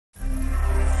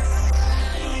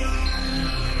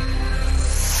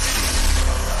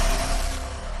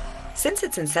Since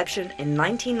its inception in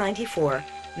 1994,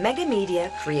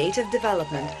 Megamedia Creative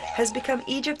Development has become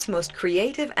Egypt's most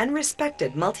creative and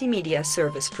respected multimedia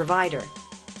service provider.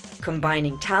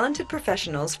 Combining talented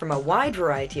professionals from a wide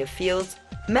variety of fields,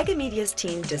 Megamedia's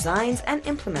team designs and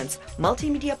implements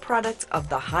multimedia products of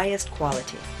the highest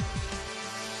quality.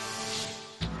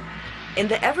 In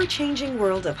the ever-changing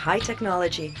world of high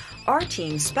technology, our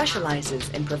team specializes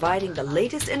in providing the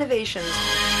latest innovations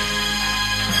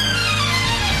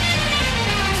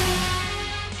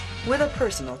with a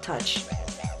personal touch.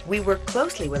 We work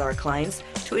closely with our clients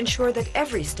to ensure that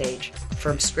every stage,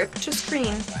 from script to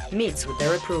screen, meets with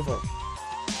their approval.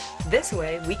 This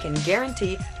way, we can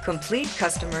guarantee complete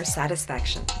customer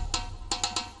satisfaction.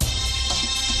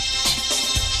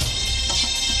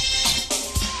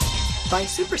 By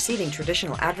superseding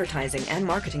traditional advertising and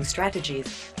marketing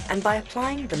strategies, and by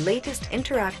applying the latest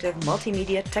interactive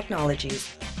multimedia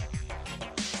technologies,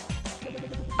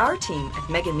 our team at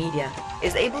Megamedia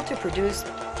is able to produce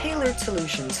tailored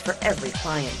solutions for every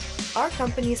client. Our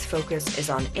company's focus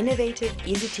is on innovative,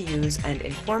 easy-to-use, and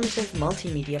informative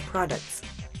multimedia products.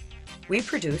 We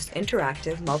produce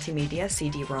interactive multimedia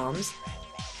CD-ROMs,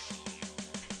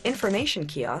 information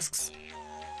kiosks,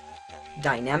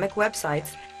 dynamic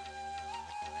websites,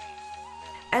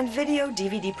 and video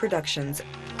DVD productions.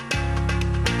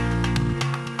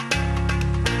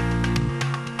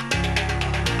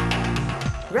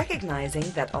 Recognizing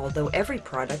that although every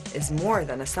product is more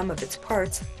than a sum of its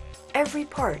parts, every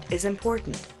part is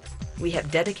important. We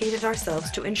have dedicated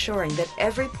ourselves to ensuring that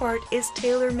every part is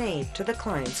tailor-made to the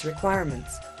client's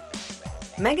requirements.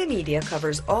 Megamedia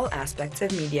covers all aspects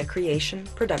of media creation,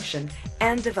 production,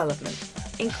 and development,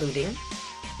 including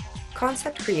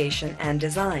concept creation and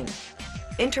design,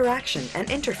 interaction and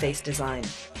interface design,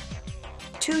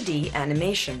 2D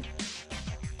animation,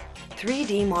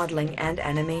 3D modeling and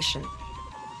animation,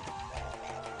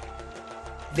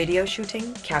 video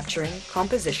shooting, capturing,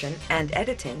 composition, and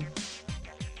editing,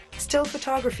 still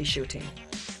photography shooting,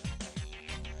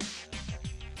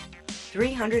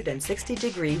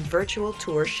 360-degree virtual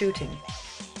tour shooting,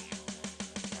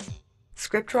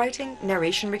 script writing,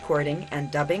 narration recording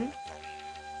and dubbing,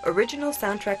 original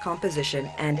soundtrack composition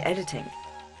and editing.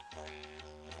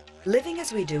 Living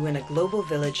as we do in a global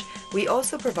village, we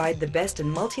also provide the best in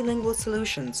multilingual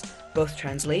solutions, both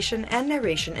translation and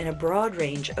narration in a broad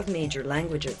range of major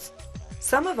languages.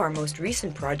 Some of our most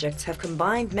recent projects have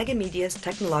combined Megamedia's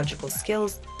technological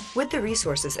skills with the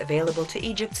resources available to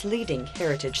Egypt's leading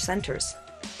heritage centers.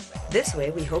 This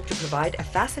way, we hope to provide a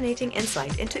fascinating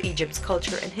insight into Egypt's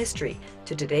culture and history,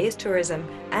 to today's tourism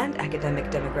and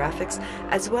academic demographics,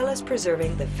 as well as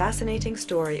preserving the fascinating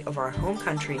story of our home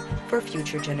country for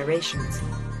future generations.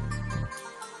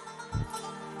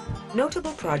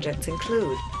 Notable projects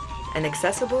include an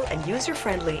accessible and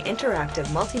user-friendly interactive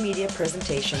multimedia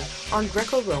presentation on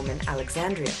Greco-Roman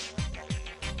Alexandria,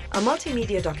 a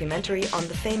multimedia documentary on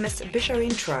the famous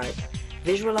Bishareen tribe,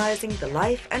 visualizing the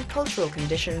life and cultural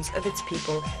conditions of its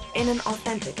people in an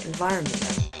authentic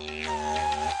environment.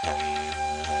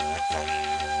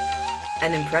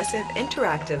 An impressive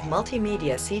interactive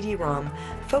multimedia CD-ROM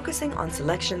focusing on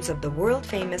selections of the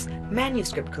world-famous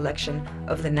manuscript collection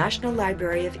of the National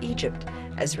Library of Egypt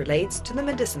as relates to the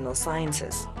medicinal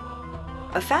sciences.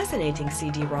 A fascinating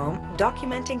CD-ROM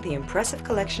documenting the impressive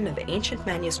collection of ancient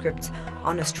manuscripts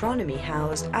on astronomy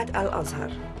housed at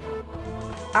Al-Azhar.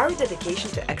 Our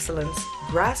dedication to excellence,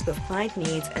 grasp of client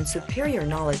needs, and superior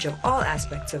knowledge of all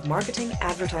aspects of marketing,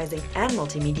 advertising, and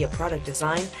multimedia product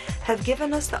design have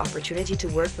given us the opportunity to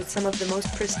work with some of the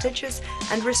most prestigious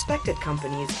and respected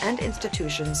companies and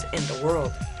institutions in the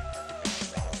world.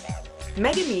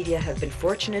 Megamedia have been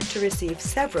fortunate to receive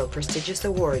several prestigious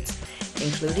awards,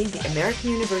 including the American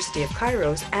University of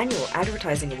Cairo's Annual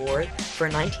Advertising Award for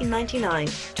 1999,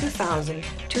 2000,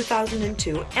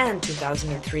 2002, and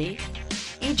 2003,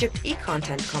 Egypt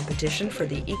e-content competition for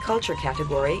the e-culture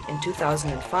category in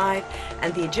 2005,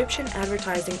 and the Egyptian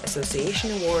Advertising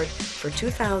Association Award for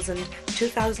 2000,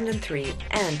 2003,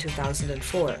 and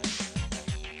 2004.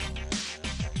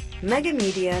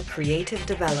 Megamedia Creative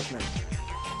Development.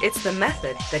 It's the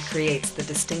method that creates the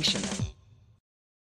distinction.